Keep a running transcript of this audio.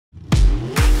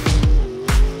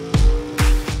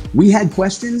We had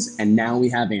questions and now we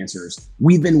have answers.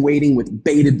 We've been waiting with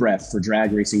bated breath for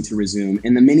drag racing to resume,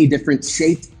 and the many different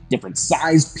shaped, different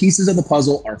sized pieces of the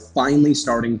puzzle are finally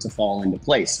starting to fall into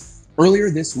place. Earlier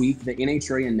this week, the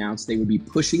NHRA announced they would be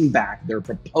pushing back their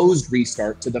proposed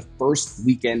restart to the first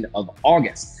weekend of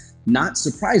August. Not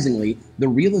surprisingly, the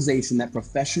realization that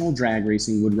professional drag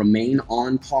racing would remain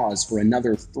on pause for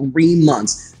another 3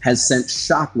 months has sent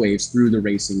shockwaves through the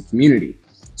racing community.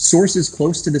 Sources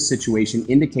close to the situation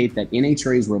indicate that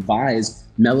NHRA's revised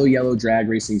Mellow Yellow Drag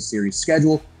Racing Series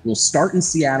schedule will start in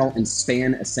Seattle and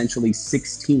span essentially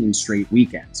 16 straight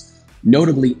weekends.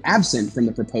 Notably absent from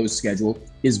the proposed schedule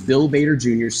is Bill Bader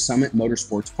Jr.'s Summit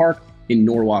Motorsports Park in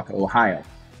Norwalk, Ohio.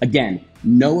 Again,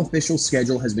 no official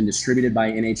schedule has been distributed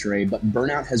by NHRA, but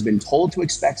Burnout has been told to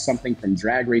expect something from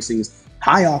drag racing's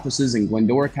high offices in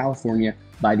Glendora, California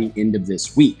by the end of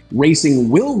this week. Racing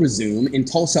will resume in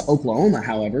Tulsa, Oklahoma,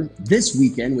 however, this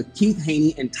weekend with Keith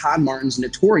Haney and Todd Martin's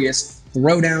notorious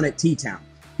Throwdown at T-Town,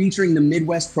 featuring the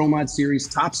Midwest Pro Mod Series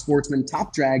top sportsman,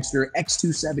 top dragster,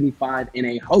 X275, and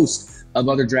a host of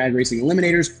other drag racing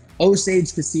eliminators.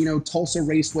 Osage Casino Tulsa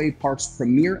Raceway Park's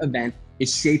premier event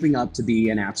is shaping up to be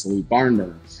an absolute barn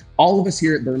burner. All of us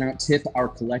here at Burnout tip our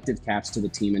collective caps to the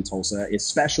team in Tulsa,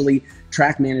 especially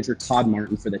track manager Todd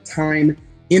Martin, for the time,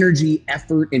 energy,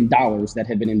 effort, and dollars that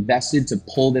have been invested to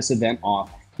pull this event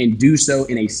off and do so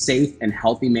in a safe and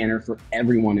healthy manner for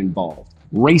everyone involved.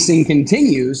 Racing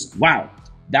continues. Wow,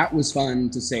 that was fun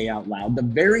to say out loud. The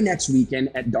very next weekend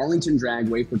at Darlington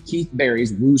Dragway for Keith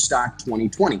Berry's Woodstock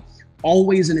 2020.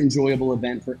 Always an enjoyable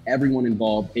event for everyone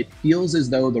involved. It feels as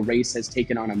though the race has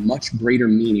taken on a much greater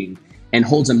meaning and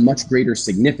holds a much greater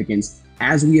significance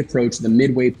as we approach the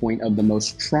midway point of the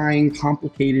most trying,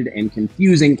 complicated, and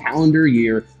confusing calendar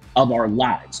year of our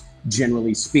lives,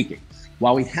 generally speaking.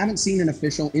 While we haven't seen an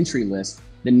official entry list,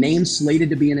 the names slated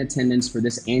to be in attendance for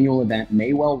this annual event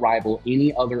may well rival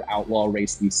any other outlaw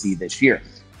race we see this year.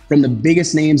 From the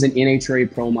biggest names in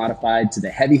NHRA Pro Modified to the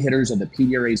heavy hitters of the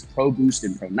PDRA's Pro Boost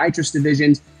and Pro Nitrous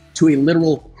divisions to a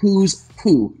literal who's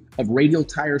who of radial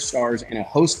tire stars and a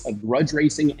host of grudge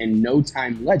racing and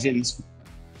no-time legends,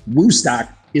 Woodstock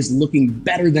is looking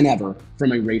better than ever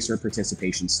from a racer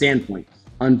participation standpoint.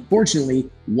 Unfortunately,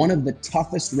 one of the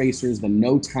toughest racers the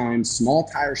no-time small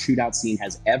tire shootout scene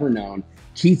has ever known,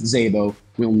 Keith Szabo,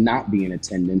 will not be in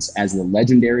attendance as the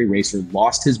legendary racer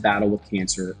lost his battle with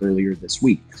cancer earlier this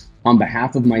week. On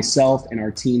behalf of myself and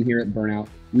our team here at Burnout,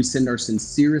 we send our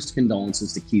sincerest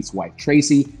condolences to Keith's wife,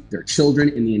 Tracy, their children,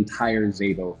 and the entire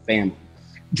Szabo family.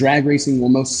 Drag racing will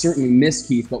most certainly miss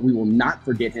Keith, but we will not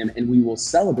forget him, and we will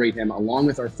celebrate him along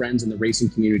with our friends in the racing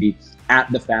community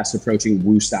at the fast approaching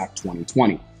Woodstock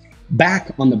 2020.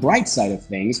 Back on the bright side of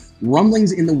things,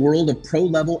 rumblings in the world of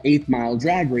pro-level 8th mile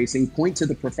drag racing point to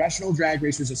the Professional Drag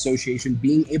Racers Association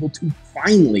being able to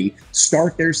finally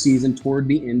start their season toward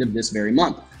the end of this very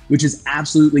month, which is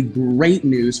absolutely great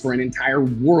news for an entire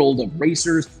world of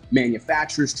racers,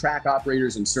 manufacturers, track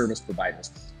operators, and service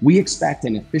providers. We expect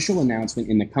an official announcement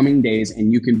in the coming days,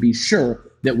 and you can be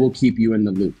sure that we'll keep you in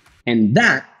the loop. And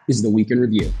that is the Week in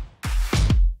Review.